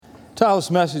Title of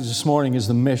this message this morning is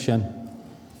the mission.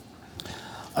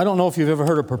 I don't know if you've ever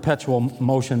heard of perpetual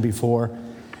motion before.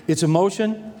 It's a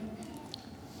motion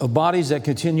of bodies that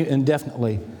continue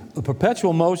indefinitely. A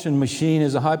perpetual motion machine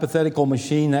is a hypothetical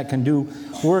machine that can do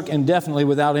work indefinitely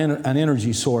without an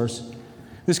energy source.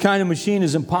 This kind of machine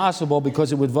is impossible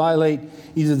because it would violate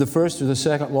either the first or the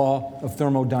second law of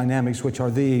thermodynamics, which are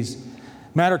these.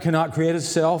 Matter cannot create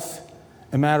itself,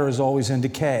 and matter is always in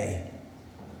decay.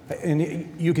 And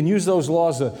you can use those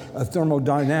laws of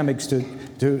thermodynamics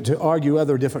to argue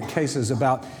other different cases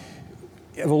about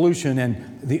evolution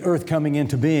and the earth coming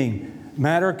into being.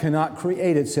 Matter cannot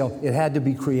create itself. It had to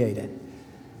be created.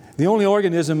 The only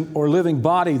organism or living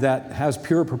body that has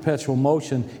pure perpetual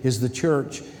motion is the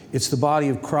church. It's the body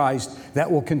of Christ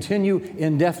that will continue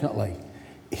indefinitely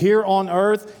here on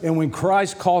earth, and when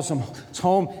Christ calls us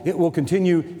home, it will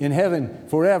continue in heaven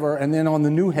forever, and then on the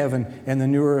new heaven and the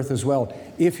new earth as well.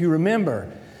 If you remember,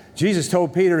 Jesus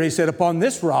told Peter, he said, "Upon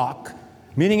this rock,"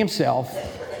 meaning himself,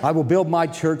 "I will build my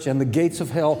church, and the gates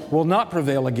of hell will not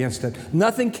prevail against it."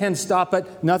 Nothing can stop it.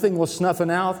 Nothing will snuff it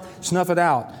out.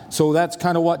 So that's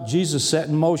kind of what Jesus set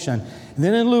in motion. And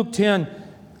then in Luke 10,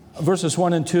 verses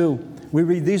 1 and 2, we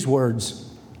read these words.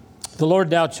 "The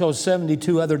Lord now chose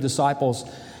 72 other disciples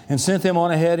and sent them on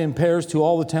ahead in pairs to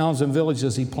all the towns and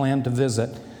villages he planned to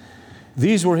visit.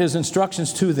 These were his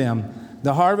instructions to them.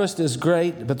 The harvest is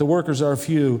great, but the workers are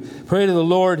few. Pray to the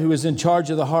Lord who is in charge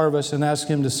of the harvest and ask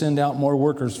him to send out more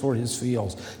workers for his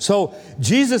fields." So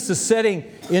Jesus is setting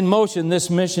in motion this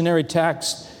missionary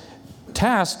task.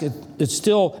 It's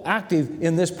still active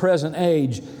in this present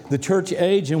age, the church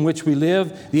age in which we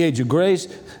live, the age of grace,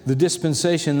 the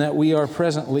dispensation that we are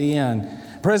presently in.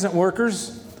 Present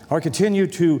workers are continue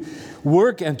to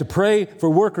work and to pray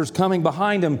for workers coming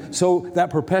behind them so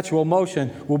that perpetual motion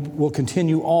will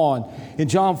continue on. In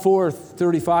John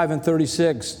 4:35 and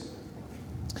 36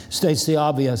 states the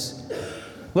obvious.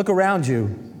 Look around you.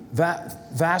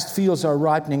 Vast fields are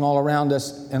ripening all around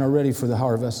us and are ready for the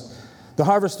harvest. The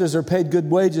harvesters are paid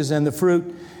good wages, and the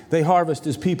fruit they harvest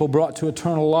is people brought to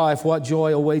eternal life. What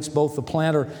joy awaits both the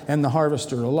planter and the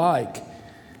harvester alike.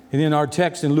 And in our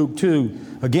text in Luke 2,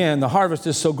 again, the harvest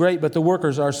is so great, but the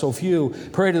workers are so few.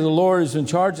 Pray to the Lord who's in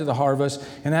charge of the harvest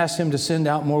and ask him to send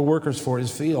out more workers for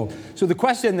his field. So the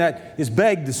question that is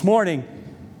begged this morning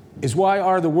is, why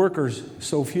are the workers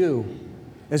so few?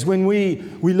 As when we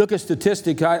look at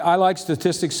statistics, I like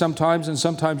statistics sometimes, and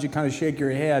sometimes you kind of shake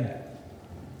your head.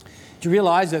 Do you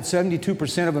realize that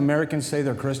 72% of Americans say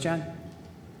they're Christian?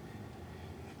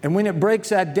 And when it breaks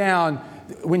that down,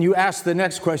 when you ask the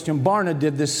next question, Barna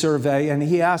did this survey, and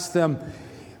he asked them,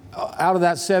 out of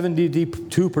that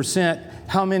 72%,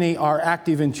 how many are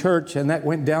active in church? And that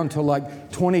went down to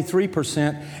like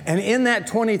 23%. And in that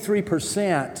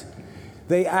 23%,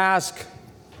 they asked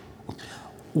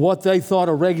what they thought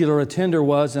a regular attender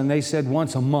was, and they said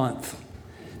once a month.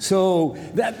 So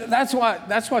that's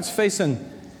what's facing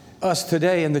us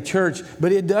today in the church,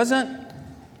 but it doesn't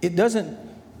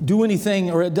do anything,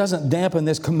 or it doesn't dampen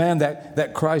this command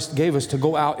that Christ gave us to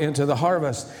go out into the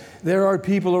harvest. There are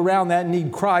people around that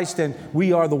need Christ, and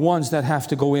we are the ones that have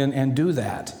to go in and do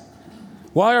that.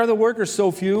 Why are the workers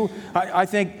so few? I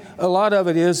think a lot of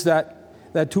it is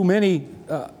that too many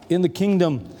in the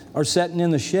kingdom are sitting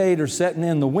in the shade or sitting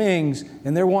in the wings,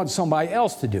 and they want somebody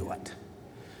else to do it.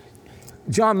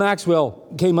 John Maxwell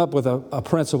came up with a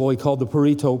principle he called the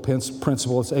Pareto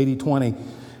principle. It's 80-20.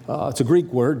 It's a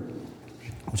Greek word,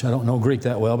 which I don't know Greek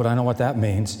that well, but I know what that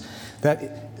means. That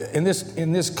in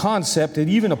this concept, it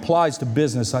even applies to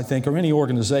business, I think, or any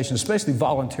organization, especially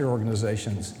volunteer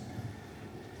organizations.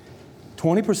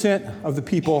 20% of the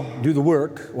people do the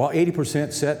work, while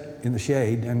 80% sit in the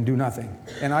shade and do nothing.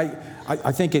 And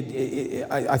I think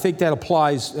that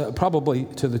applies probably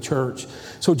to the church.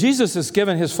 So Jesus has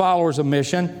given his followers a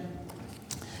mission.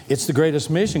 It's the greatest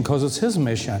mission because it's his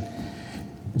mission.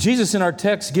 Jesus in our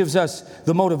text gives us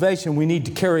the motivation we need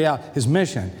to carry out his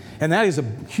mission. And that is a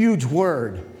huge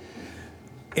word.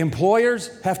 Employers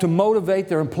have to motivate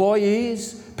their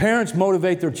employees. Parents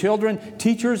motivate their children.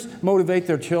 Teachers motivate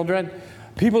their children.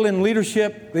 People in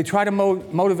leadership, they try to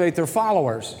motivate their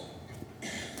followers.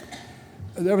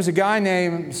 There was a guy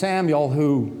named Samuel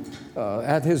who,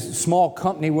 at his small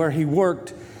company where he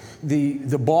worked,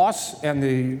 the boss and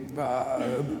the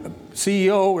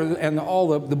CEO and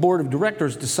all the board of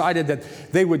directors decided that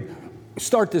they would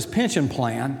start this pension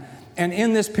plan. And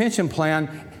in this pension plan,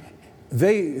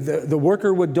 the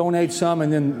worker would donate some,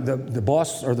 and then the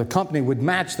boss or the company would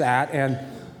match that, and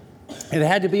it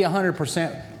had to be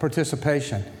 100%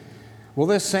 participation. Well,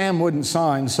 this Sam wouldn't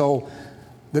sign, so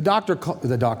The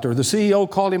CEO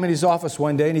called him in his office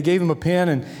one day, and he gave him a pen,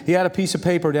 and he had a piece of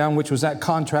paper down, which was that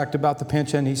contract about the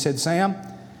pension. He said, Sam,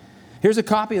 here's a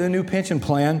copy of the new pension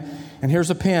plan, and here's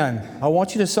a pen. I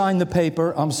want you to sign the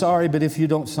paper. I'm sorry, but if you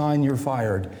don't sign, you're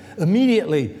fired.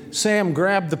 Immediately, Sam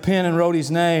grabbed the pen and wrote his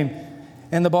name,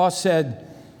 and the boss said,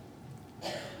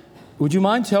 would you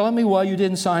mind telling me why you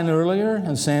didn't sign earlier?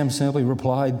 And Sam simply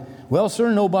replied, well,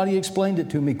 sir, nobody explained it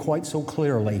to me quite so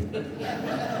clearly.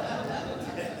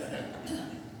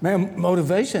 Man,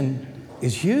 motivation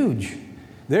is huge.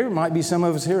 There might be some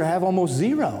of us here who have almost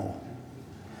zero.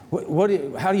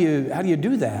 How do you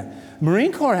do that?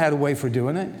 Marine Corps had a way for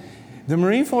doing it. The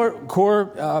Marine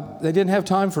Corps, they didn't have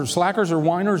time for slackers or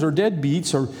whiners or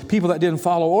deadbeats or people that didn't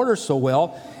follow orders so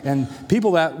well, and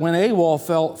people that went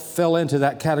AWOL fell into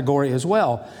that category as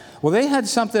well. Well, they had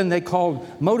something they called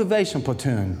motivation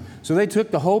platoon. So they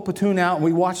took the whole platoon out, and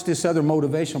we watched this other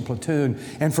motivation platoon.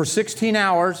 And for 16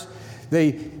 hours,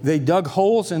 they dug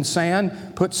holes in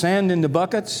sand, put sand into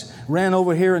buckets, ran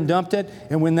over here and dumped it.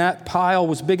 And when that pile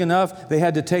was big enough, they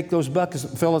had to take those buckets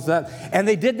and fill it that. And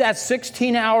they did that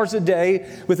 16 hours a day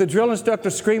with the drill instructor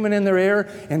screaming in their ear.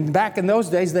 And back in those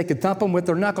days, they could thump them with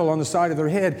their knuckle on the side of their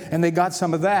head, and they got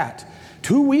some of that.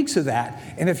 2 weeks of that.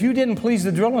 And if you didn't please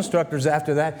the drill instructors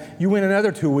after that, you went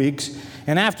another 2 weeks.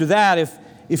 And after that,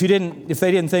 if they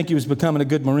didn't think you was becoming a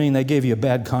good Marine, they gave you a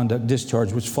bad conduct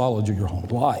discharge, which followed you your whole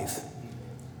life.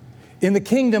 In the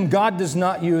kingdom, God does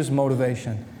not use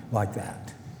motivation like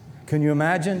that. Can you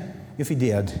imagine if He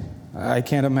did? I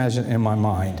can't imagine in my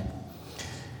mind.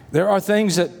 There are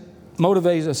things that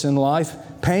motivate us in life.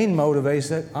 Pain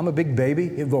motivates it. I'm a big baby.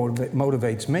 It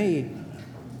motivates me.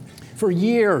 For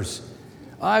years,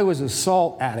 I was a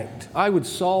salt addict. I would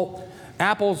salt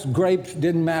apples, grapes,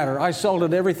 didn't matter. I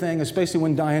salted everything, especially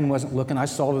when Diane wasn't looking. I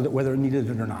salted it whether it needed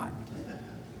it or not.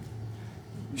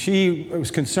 She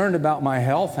was concerned about my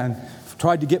health and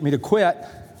tried to get me to quit.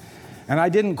 And I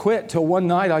didn't quit till one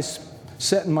night I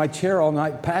sat in my chair all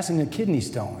night passing a kidney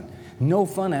stone. No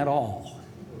fun at all.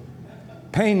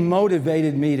 Pain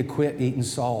motivated me to quit eating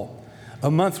salt.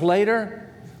 A month later,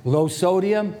 low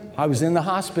sodium. I was in the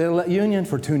hospital at Union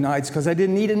for 2 nights because I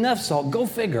didn't eat enough salt. Go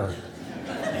figure.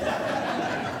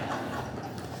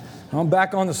 I'm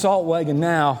back on the salt wagon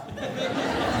now.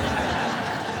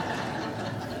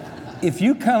 If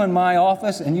you come in my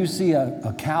office and you see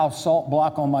a cow salt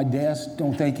block on my desk,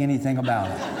 don't think anything about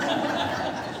it.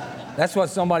 That's what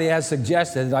somebody has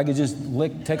suggested. I could just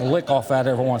take a lick off that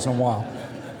every once in a while.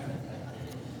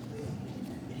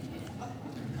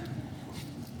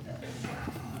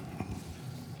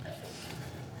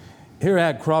 Here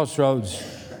at Crossroads,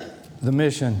 the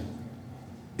mission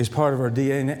is part of our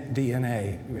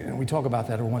DNA. And we talk about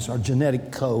that every once in a while, our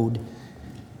genetic code.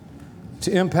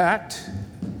 To impact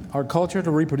our culture, to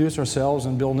reproduce ourselves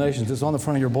and build nations. It's on the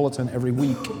front of your bulletin every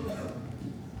week.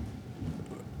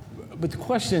 But the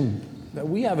question that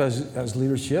we have as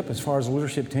leadership, as far as the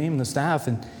leadership team and the staff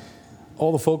and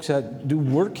all the folks that do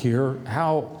work here,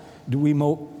 how do we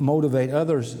motivate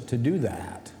others to do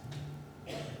that?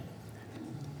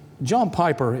 John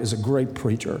Piper is a great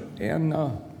preacher, and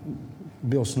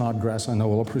Bill Snodgrass, I know,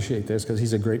 will appreciate this because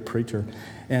he's a great preacher.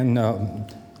 And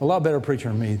a lot better preacher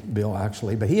than me, Bill,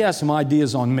 actually. But he has some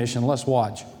ideas on mission. Let's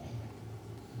watch.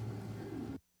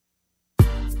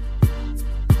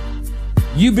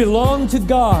 You belong to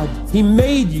God. He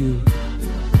made you.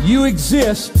 You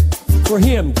exist for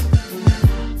Him.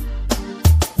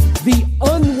 The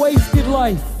unwasted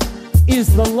life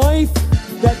is the life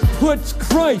that puts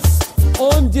Christ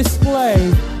on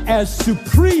display as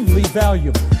supremely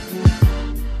valuable.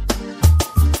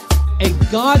 A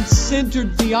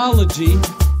God-centered theology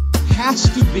has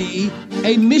to be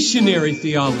a missionary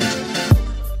theology.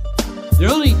 There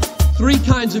are only 3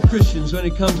 kinds of Christians when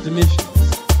it comes to missions.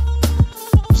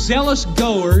 Zealous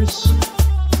goers,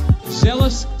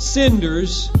 zealous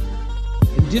senders,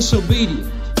 and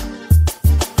disobedient.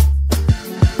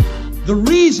 The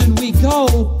reason we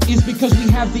go is because we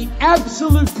have the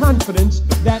absolute confidence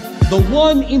that the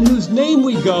one in whose name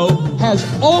we go has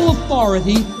all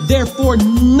authority, therefore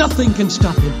nothing can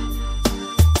stop him.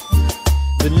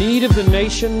 The need of the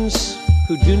nations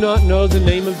who do not know the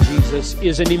name of Jesus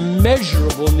is an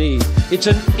immeasurable need. It's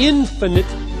an infinite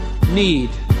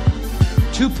need.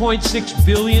 2.6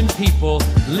 billion people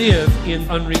live in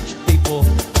unreached people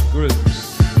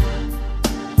groups.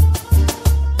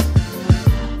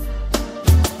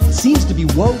 It seems to be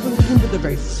woven into the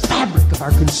very fabric of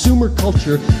our consumer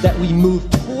culture that we move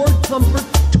toward comfort,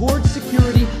 toward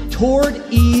security, toward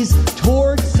ease,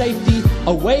 toward safety,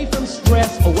 away from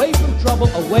stress, away from trouble,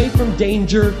 away from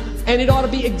danger, and it ought to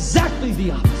be exactly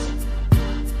the opposite.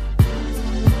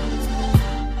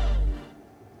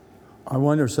 I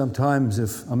wonder sometimes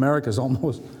if America's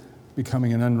almost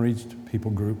becoming an unreached people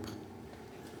group.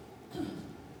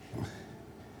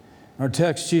 Our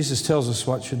text, Jesus tells us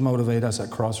what should motivate us at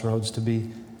Crossroads to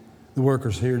be the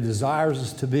workers here, desires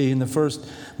us to be. And the first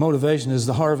motivation is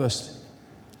the harvest.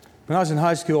 When I was in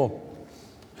high school,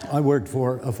 I worked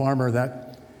for a farmer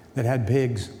that had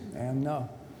pigs. And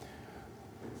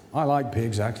I like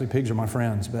pigs, actually. Pigs are my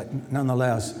friends. But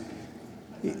nonetheless,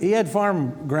 he had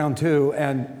farm ground too.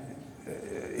 And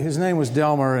his name was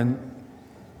Delmer. And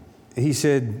he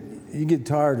said, "You get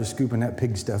tired of scooping that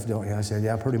pig stuff, don't you?" I said,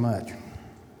 "Yeah, pretty much."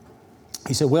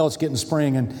 He said, "Well, it's getting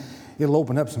spring and it'll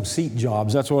open up some seat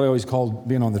jobs." That's what I always called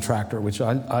being on the tractor, which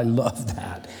I love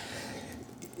that.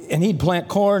 And he'd plant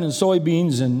corn and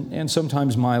soybeans and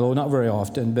sometimes milo, not very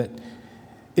often. But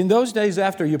in those days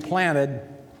after you planted,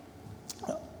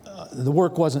 the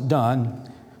work wasn't done.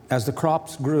 As the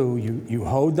crops grew, you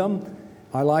hoed them.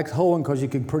 I liked hoeing because you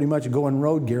could pretty much go in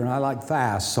road gear, and I like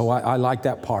fast, so I liked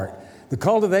that part. The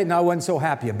cultivating I wasn't so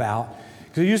happy about,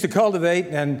 because you used to cultivate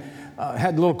and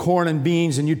had little corn and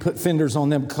beans, and you'd put fenders on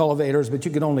them cultivators, but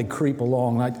you could only creep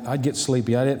along. I'd get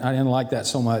sleepy. I didn't like that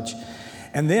so much.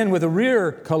 And then with a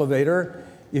rear cultivator,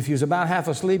 if you was about half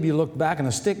asleep, you looked back and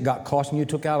a stick got caught, and you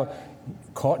took out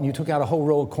a whole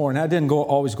row of corn. That didn't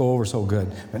always go over so good,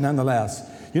 but nonetheless,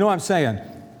 you know what I'm saying.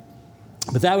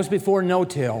 But that was before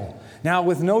no-till. Now,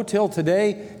 with no-till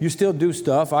today, you still do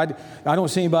stuff. I don't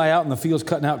see anybody out in the fields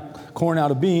cutting out corn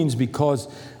out of beans because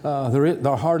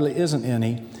there hardly isn't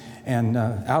any. And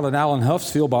out at Alan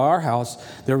Huff's field by our house,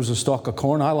 there was a stalk of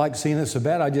corn. I liked seeing it so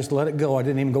bad, I just let it go. I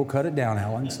didn't even go cut it down,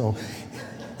 Alan. So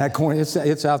that corn,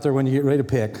 it's out there when you get ready to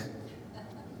pick.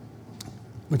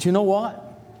 But you know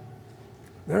what?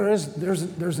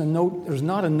 There's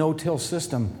not a no-till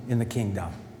system in the kingdom.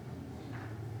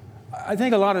 I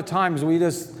think a lot of times we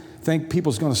just think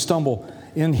people's going to stumble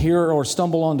in here or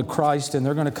stumble onto Christ and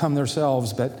they're going to come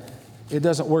themselves, but it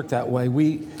doesn't work that way.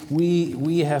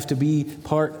 We have to be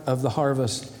part of the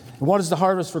harvest. And what is the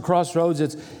harvest for Crossroads?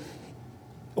 It's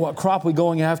what crop we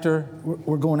going after?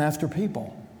 We're going after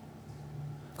people.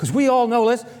 Because we all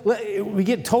know, we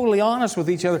get totally honest with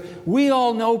each other. We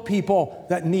all know people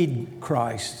that need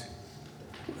Christ.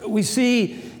 We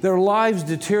see their lives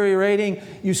deteriorating.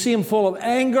 You see them full of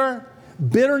anger,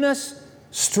 bitterness,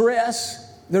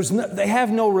 stress. They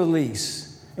have no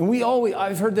release. And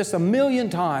I've heard this a million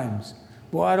times.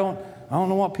 Boy, I don't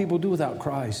know what people do without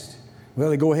Christ. Well,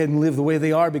 they go ahead and live the way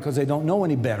they are because they don't know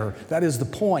any better. That is the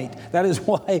point. That is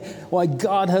why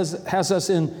God has us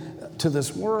into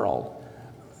this world.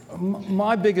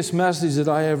 My biggest message that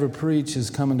I ever preach is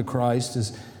coming to Christ,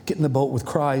 is get in the boat with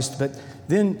Christ. But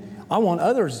then I want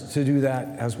others to do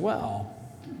that as well.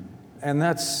 And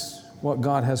that's what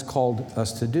God has called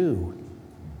us to do.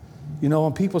 You know,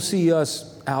 when people see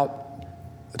us out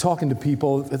talking to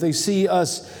people, if they see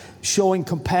us showing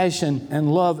compassion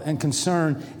and love and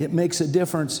concern, it makes a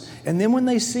difference. And then when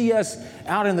they see us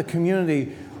out in the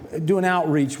community doing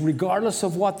outreach, regardless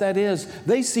of what that is,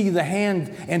 they see the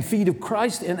hand and feet of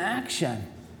Christ in action.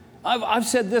 I've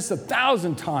said this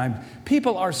 1,000 times.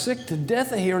 People are sick to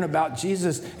death of hearing about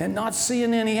Jesus and not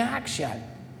seeing any action.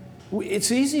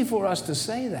 It's easy for us to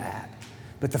say that.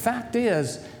 But the fact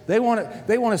is, they want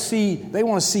to see things. They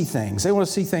want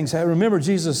to see things. I remember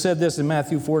Jesus said this in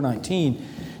Matthew 4:19.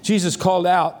 Jesus called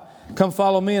out, "Come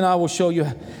follow me and I will show you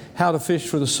how to fish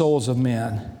for the souls of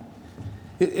men."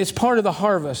 It's part of the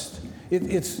harvest.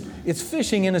 It's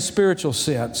fishing in a spiritual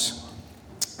sense.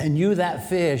 And you that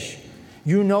fish,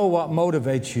 you know what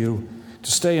motivates you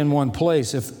to stay in one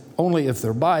place, only if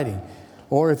they're biting.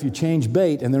 Or if you change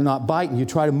bait and they're not biting, you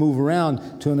try to move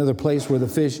around to another place where the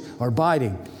fish are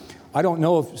biting. I don't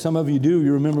know if some of you do.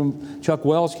 You remember Chuck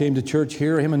Wells came to church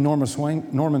here, him and Norman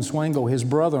Swango, his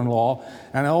brother-in-law.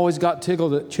 And I always got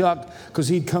tickled at Chuck because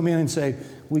he'd come in and say,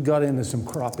 "We got into some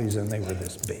crappies and they were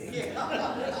this big."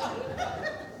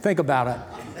 Think about it.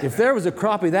 If there was a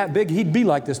crappie that big, he'd be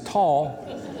like this tall.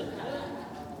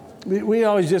 We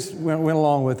always just went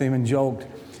along with him and joked.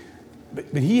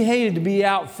 But he hated to be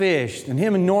outfished. And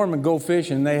him and Norman go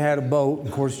fishing, and they had a boat.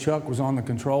 Of course, Chuck was on the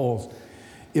controls.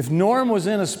 If Norm was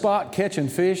in a spot catching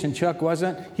fish and Chuck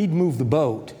wasn't, he'd move the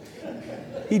boat.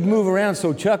 He'd move around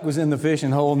so Chuck was in the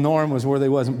fishing hole, Norm was where they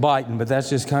wasn't biting. But that's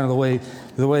just kind of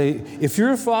the way. If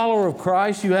you're a follower of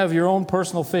Christ, you have your own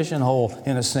personal fishing hole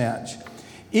in a sense.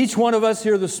 Each one of us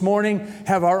here this morning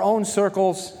have our own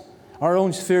circles, our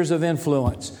own spheres of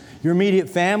influence. Your immediate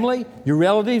family, your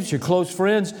relatives, your close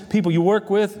friends, people you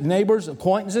work with, neighbors,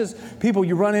 acquaintances, people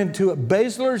you run into at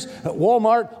Basler's, at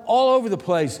Walmart, all over the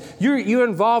place. You're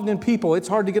involved in people. It's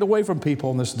hard to get away from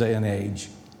people in this day and age.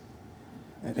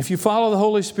 If you follow the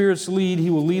Holy Spirit's lead, He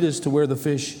will lead us to where the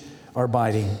fish are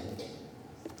biting.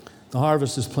 The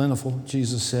harvest is plentiful,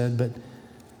 Jesus said, but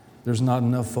there's not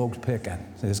enough folks picking.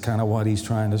 That's kind of what He's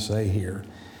trying to say here.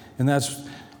 And that's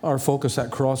our focus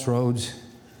at Crossroads.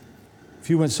 If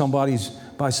you went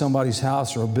by somebody's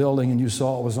house or a building and you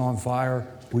saw it was on fire,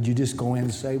 would you just go in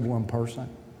and save one person?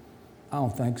 I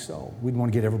don't think so. We'd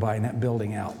want to get everybody in that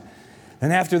building out.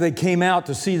 And after they came out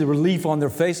to see the relief on their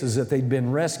faces that they'd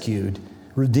been rescued,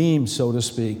 redeemed, so to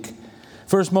speak.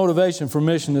 First motivation for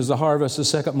mission is the harvest. The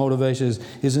second motivation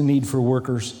is a need for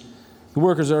workers. The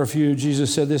workers are few.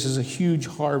 Jesus said this is a huge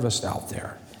harvest out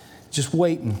there, just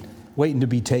waiting to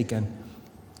be taken.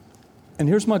 And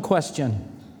here's my question.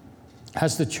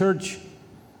 Has the church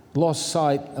lost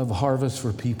sight of harvest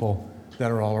for people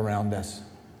that are all around us?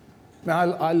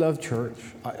 Now, I love church.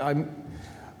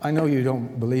 I know you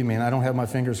don't believe me, and I don't have my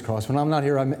fingers crossed. When I'm not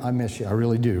here, I miss you. I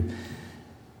really do.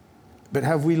 But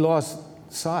have we lost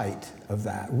sight of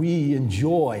that? We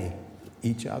enjoy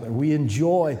each other. We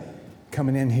enjoy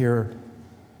coming in here.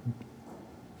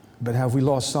 But have we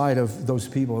lost sight of those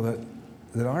people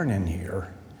that aren't in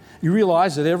here? You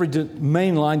realize that every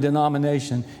mainline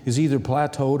denomination is either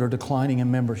plateaued or declining in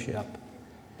membership.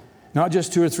 Not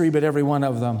just 2 or 3, but every one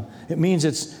of them. It means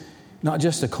it's not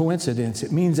just a coincidence.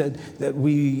 It means that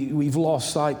we've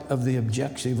lost sight of the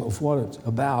objective of what it's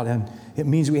about, and it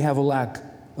means we have a lack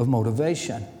of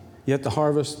motivation. Yet the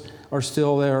harvests are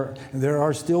still there. There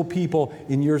are still people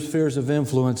in your spheres of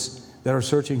influence that are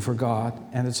searching for God,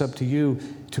 and it's up to you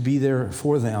to be there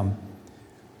for them.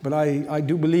 But I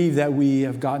do believe that we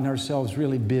have gotten ourselves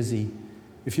really busy.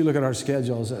 If you look at our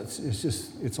schedules,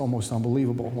 it's almost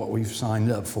unbelievable what we've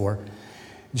signed up for.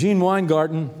 Gene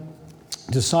Weingarten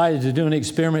decided to do an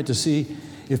experiment to see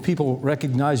if people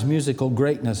recognize musical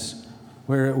greatness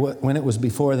when it was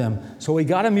before them. So he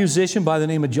got a musician by the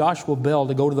name of Joshua Bell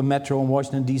to go to the Metro in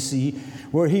Washington, D.C.,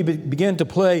 where he began to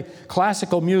play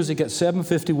classical music at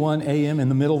 7:51 a.m. in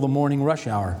the middle of the morning rush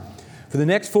hour. For the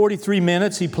next 43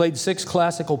 minutes, he played 6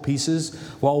 classical pieces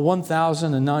while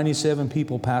 1,097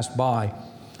 people passed by.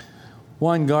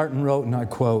 Weingarten wrote, and I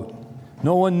quote,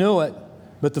 "No one knew it,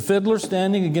 but the fiddler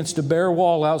standing against a bare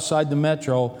wall outside the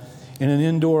Metro in an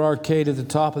indoor arcade at the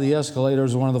top of the escalator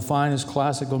is one of the finest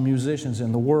classical musicians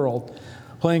in the world,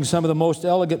 playing some of the most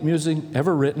elegant music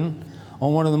ever written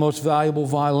on one of the most valuable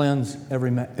violins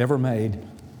ever made."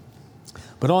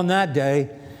 But on that day,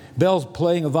 Bell's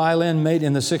playing a violin made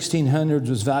in the 1600s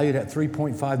was valued at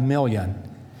 $3.5 million.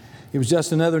 He was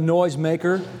just another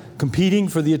noisemaker competing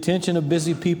for the attention of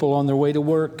busy people on their way to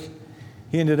work.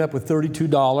 He ended up with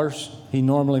 $32. He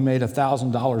normally made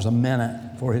 $1,000 a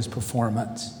minute for his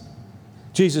performance.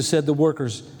 Jesus said the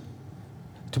workers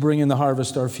to bring in the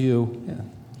harvest are few. Yeah.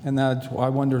 And I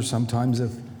wonder sometimes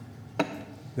if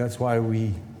that's why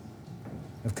we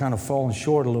have kind of fallen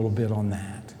short a little bit on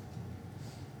that.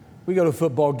 We go to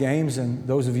football games, and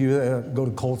those of you that go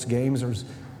to Colts games, there's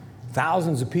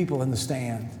thousands of people in the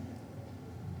stand.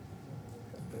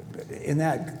 In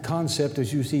that concept,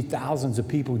 as you see thousands of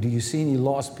people, do you see any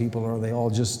lost people, or are they all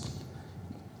just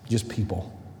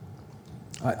people?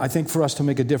 I think for us to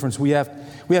make a difference, we have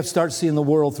to start seeing the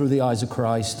world through the eyes of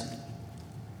Christ.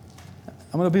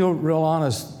 I'm going to be real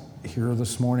honest here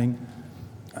this morning.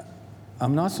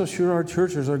 I'm not so sure our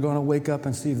churches are going to wake up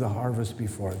and see the harvest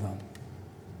before them.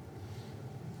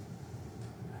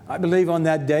 I believe on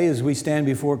that day as we stand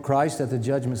before Christ at the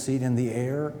judgment seat in the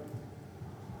air,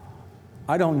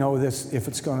 I don't know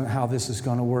how this is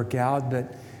going to work out,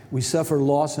 but we suffer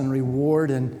loss and reward,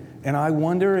 and I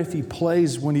wonder if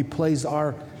when he plays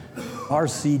our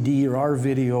CD or our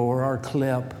video or our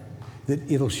clip,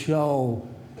 that it'll show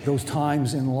those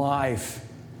times in life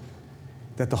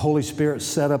that the Holy Spirit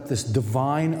set up this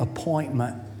divine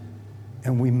appointment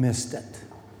and we missed it.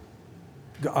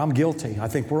 I'm guilty. I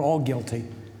think we're all guilty.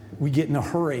 We get in a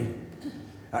hurry.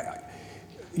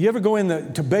 You ever go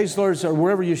to Basler's or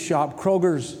wherever you shop,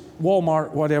 Kroger's,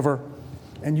 Walmart, whatever,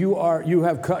 and you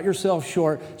have cut yourself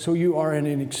short, so you are in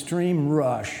an extreme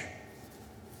rush.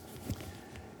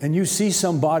 And you see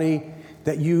somebody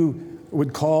that you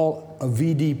would call a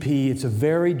VDP. It's a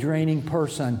very draining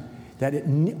person that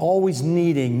always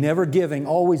needing, never giving,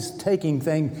 always taking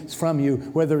things from you,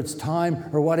 whether it's time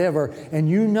or whatever. And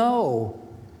you know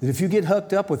that if you get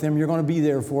hooked up with them, you're going to be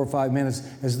there 4 or 5 minutes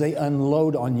as they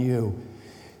unload on you.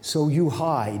 So you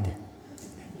hide.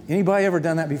 Anybody ever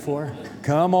done that before?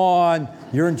 Come on.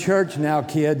 You're in church now,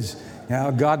 kids. Now,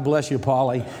 God bless you,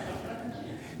 Polly.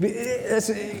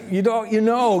 You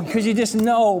know, because you just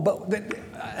know.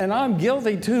 And I'm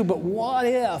guilty too, but what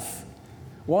if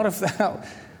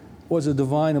was a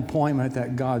divine appointment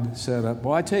that God set up.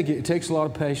 Well, I take it takes a lot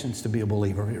of patience to be a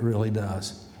believer. It really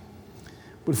does.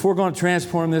 But if we're going to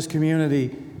transform this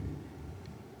community,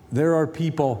 there are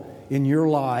people in your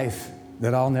life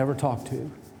that I'll never talk to.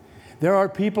 There are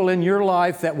people in your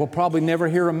life that will probably never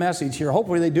hear a message here.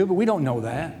 Hopefully they do, but we don't know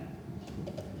that.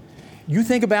 You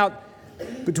think about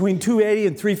between 280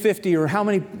 and 350 or how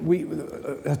many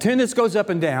attendance goes up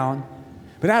and down.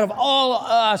 But out of all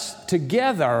us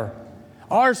together,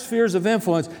 our spheres of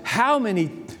influence, how many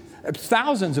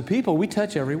thousands of people we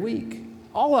touch every week?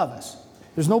 All of us.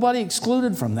 There's nobody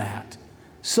excluded from that.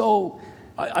 So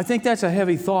I think that's a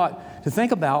heavy thought to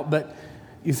think about, but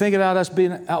you think about us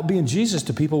being Jesus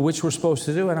to people, which we're supposed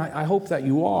to do, and I hope that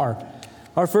you are.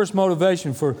 Our first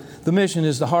motivation for the mission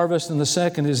is the harvest, and the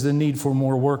second is the need for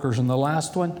more workers. And the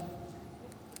last one,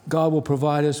 God will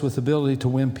provide us with the ability to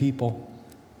win people.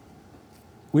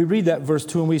 We read that verse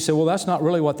 2 and we say, well, that's not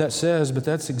really what that says, but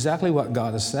that's exactly what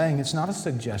God is saying. It's not a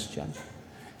suggestion.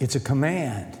 It's a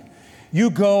command. You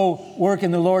go work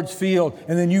in the Lord's field,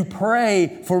 and then you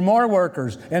pray for more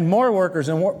workers, and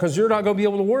because you're not going to be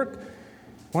able to work.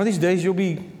 One of these days you'll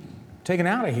be taken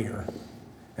out of here.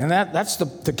 And that's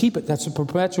to keep it. That's a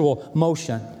perpetual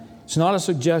motion. It's not a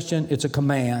suggestion. It's a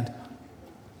command.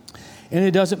 And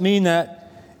it doesn't mean that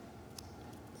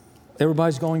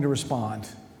everybody's going to respond.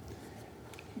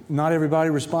 Not everybody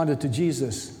responded to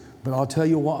Jesus. But I'll tell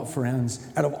you what, friends,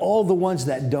 out of all the ones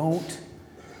that don't,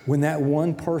 when that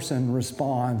one person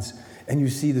responds and you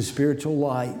see the spiritual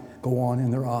light go on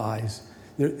in their eyes,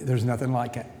 there's nothing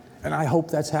like it. And I hope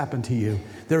that's happened to you.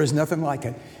 There is nothing like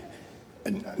it.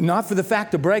 Not for the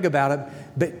fact to brag about it,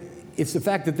 but it's the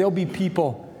fact that there'll be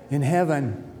people in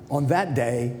heaven on that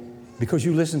day because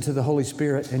you listened to the Holy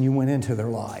Spirit and you went into their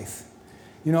life.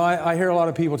 You know, I hear a lot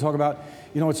of people talk about,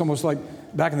 it's almost like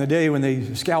back in the day when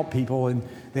they scalp people and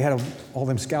they had all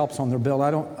them scalps on their belt.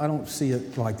 I don't see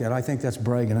it like that. I think that's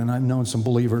bragging, and I've known some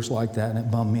believers like that, and it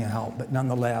bummed me out. But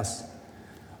nonetheless,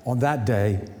 on that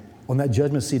day, on that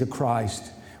judgment seat of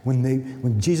Christ,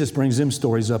 when Jesus brings them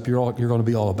stories up, you're going to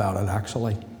be all about it,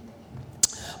 actually.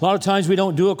 A lot of times we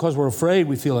don't do it because we're afraid,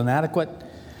 we feel inadequate.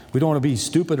 We don't want to be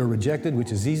stupid or rejected,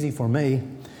 which is easy for me.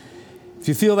 If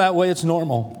you feel that way, it's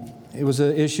normal. It was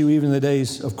an issue even in the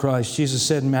days of Christ. Jesus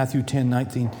said in Matthew 10,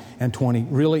 19 and 20,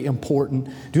 really important,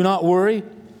 do not worry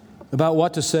about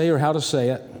what to say or how to say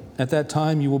it. At that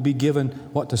time you will be given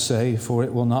what to say, for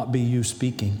it will not be you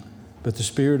speaking, but the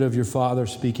Spirit of your Father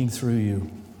speaking through you.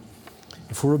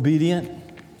 If we're obedient,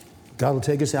 God will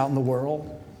take us out in the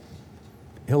world.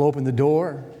 He'll open the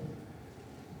door.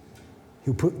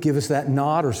 He'll give us that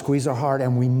nod or squeeze our heart,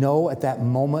 and we know at that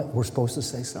moment we're supposed to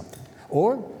say something.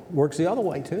 Or works the other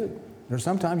way too. There's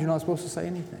sometimes you're not supposed to say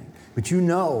anything. But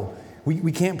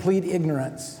we can't plead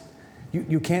ignorance.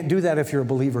 You can't do that if you're a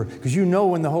believer, because you know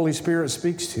when the Holy Spirit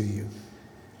speaks to you.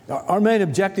 Our main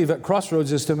objective at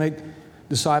Crossroads is to make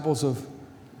disciples of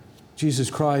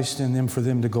Jesus Christ, and then for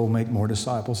them to go make more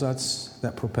disciples. That's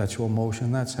that perpetual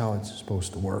motion. That's how it's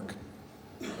supposed to work.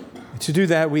 To do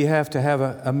that, we have to have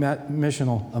a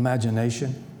missional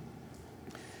imagination.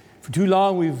 For too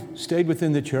long, we've stayed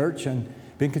within the church and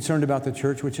been concerned about the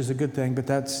church, which is a good thing, but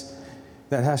that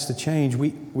has to change.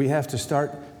 We have to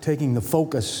start taking the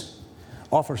focus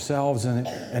off ourselves, and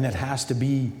it has to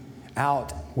be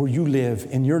out where you live,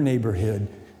 in your neighborhood,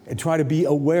 and try to be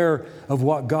aware of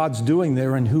what God's doing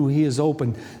there and who He has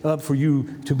opened up for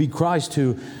you to be Christ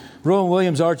to. Rowan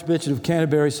Williams, Archbishop of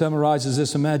Canterbury, summarizes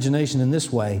this imagination in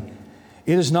this way.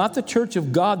 It is not the church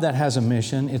of God that has a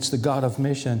mission, it's the God of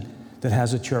mission that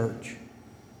has a church.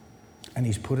 And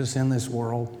He's put us in this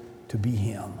world to be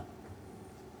Him.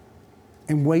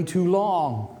 And way too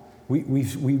long,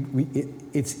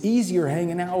 it's easier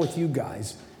hanging out with you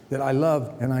guys that I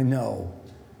love and I know.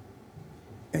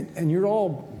 And you're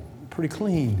all pretty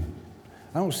clean.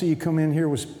 I don't see you come in here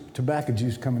with tobacco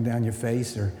juice coming down your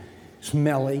face or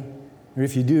smelly. Or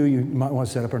if you do, you might want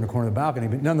to set up in the corner of the balcony.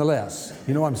 But nonetheless,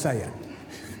 you know what I'm saying.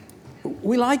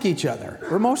 We like each other,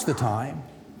 or most of the time.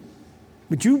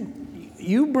 But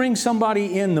you bring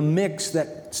somebody in the mix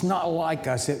that's not like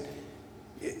us.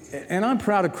 And I'm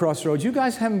proud of Crossroads. You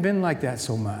guys haven't been like that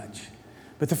so much.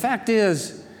 But the fact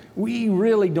is, we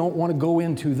really don't want to go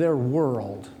into their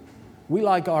world. We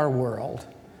like our world.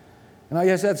 And I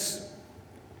guess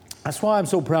that's why I'm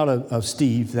so proud of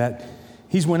Steve, that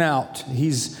he's went out.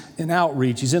 He's in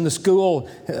outreach. He's in the school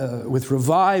with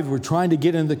Revive. We're trying to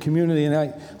get into the community,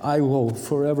 and I will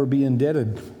forever be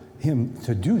indebted him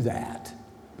to do that,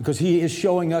 because he is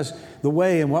showing us the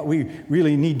way and what we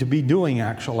really need to be doing,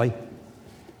 actually.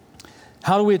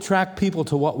 How do we attract people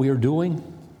to what we are doing?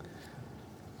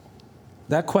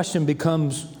 That question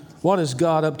becomes What is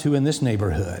God up to in this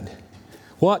neighborhood?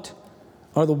 What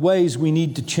are the ways we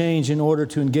need to change in order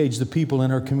to engage the people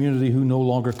in our community who no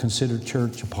longer consider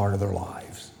church a part of their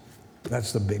lives?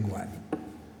 That's the big one.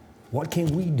 What can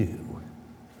we do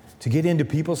to get into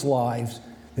people's lives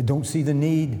that don't see the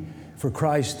need for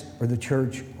Christ or the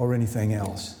church or anything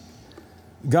else?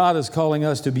 God is calling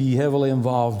us to be heavily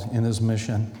involved in His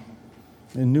mission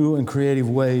in new and creative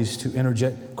ways to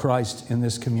interject Christ in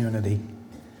this community.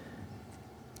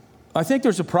 I think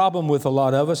there's a problem with a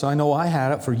lot of us. I know I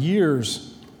had it for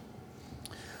years.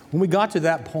 When we got to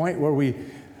that point where we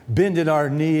bended our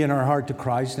knee and our heart to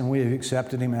Christ and we have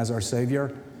accepted Him as our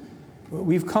Savior,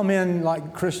 we've come in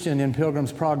like Christian in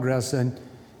Pilgrim's Progress, and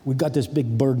we've got this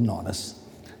big burden on us.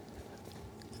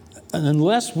 And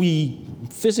unless we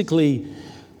physically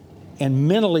and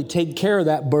mentally take care of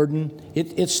that burden,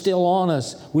 it's still on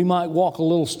us. We might walk a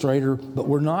little straighter, but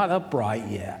we're not upright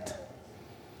yet.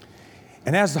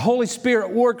 And as the Holy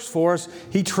Spirit works for us,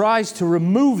 He tries to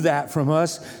remove that from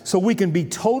us so we can be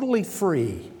totally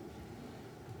free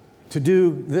to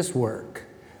do this work.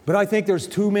 But I think there's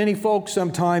too many folks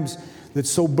sometimes that's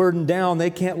so burdened down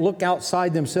they can't look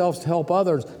outside themselves to help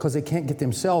others because they can't get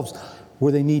themselves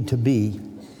where they need to be.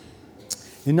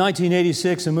 In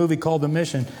 1986, a movie called The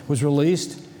Mission was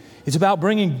released. It's about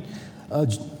bringing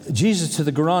Jesus to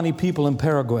the Guarani people in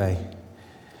Paraguay.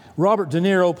 Robert De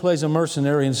Niro plays a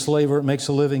mercenary and slaver that makes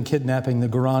a living kidnapping the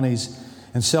Guaranis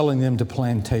and selling them to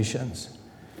plantations.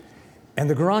 And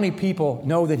the Guarani people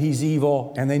know that he's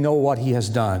evil and they know what he has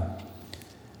done.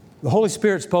 The Holy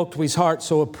Spirit spoke to his heart,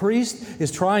 so a priest is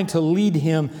trying to lead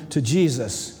him to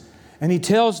Jesus. And he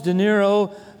tells De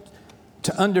Niro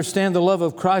to understand the love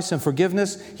of Christ and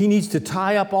forgiveness, he needs to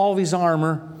tie up all of his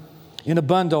armor in a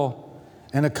bundle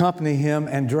and accompany him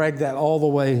and drag that all the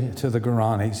way to the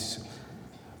Guaranis.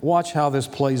 Watch how this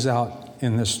plays out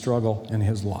in this struggle in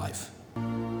his life.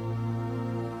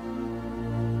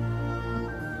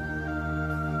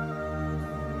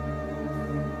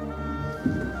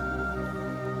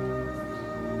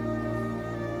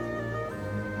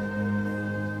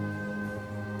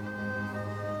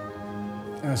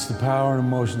 That's the power and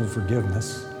emotion of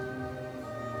forgiveness.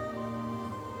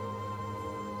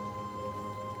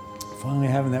 Finally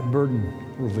having that burden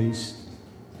released,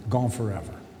 gone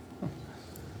forever.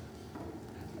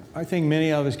 I think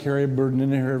many of us carry a burden in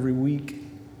there every week.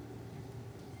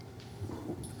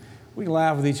 We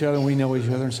laugh with each other and we know each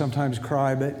other and sometimes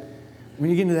cry, but when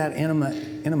you get into that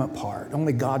intimate part,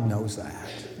 only God knows that.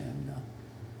 And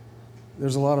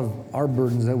there's a lot of our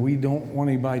burdens that we don't want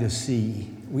anybody to see.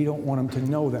 We don't want them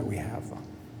to know that we have them.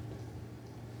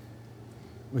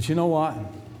 But you know what?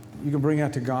 You can bring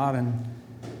that to God and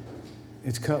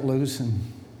it's cut loose and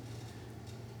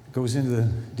goes into the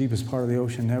deepest part of the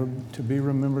ocean, never to be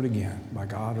remembered again by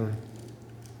God or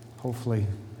hopefully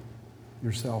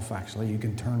yourself, actually. You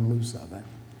can turn loose of it.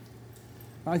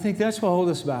 I think that's what holds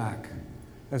us back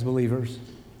as believers.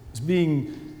 It's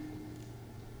being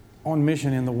on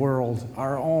mission in the world.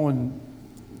 Our own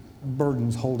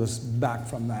burdens hold us back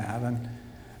from that. And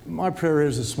my prayer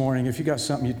is this morning, if you got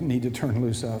something you need to turn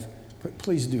loose of,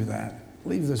 please do that.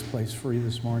 Leave this place free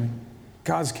this morning.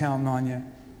 God's counting on you.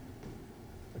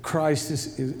 Christ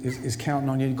is counting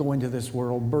on you to go into this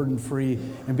world burden-free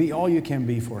and be all you can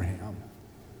be for Him.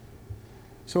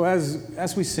 So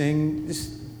as we sing,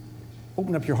 just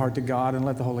open up your heart to God and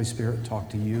let the Holy Spirit talk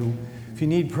to you. If you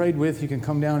need prayed with, you can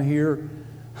come down here.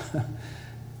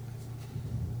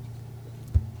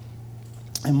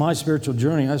 In my spiritual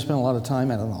journey, I spent a lot of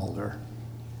time at an altar.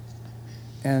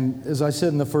 And as I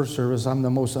said in the first service, I'm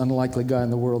the most unlikely guy in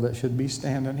the world that should be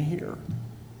standing here.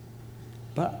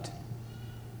 But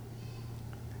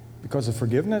because of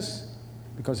forgiveness,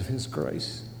 because of His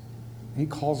grace, He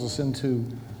calls us into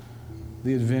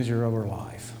the adventure of our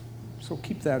life. So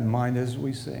keep that in mind as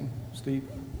we sing. Steve.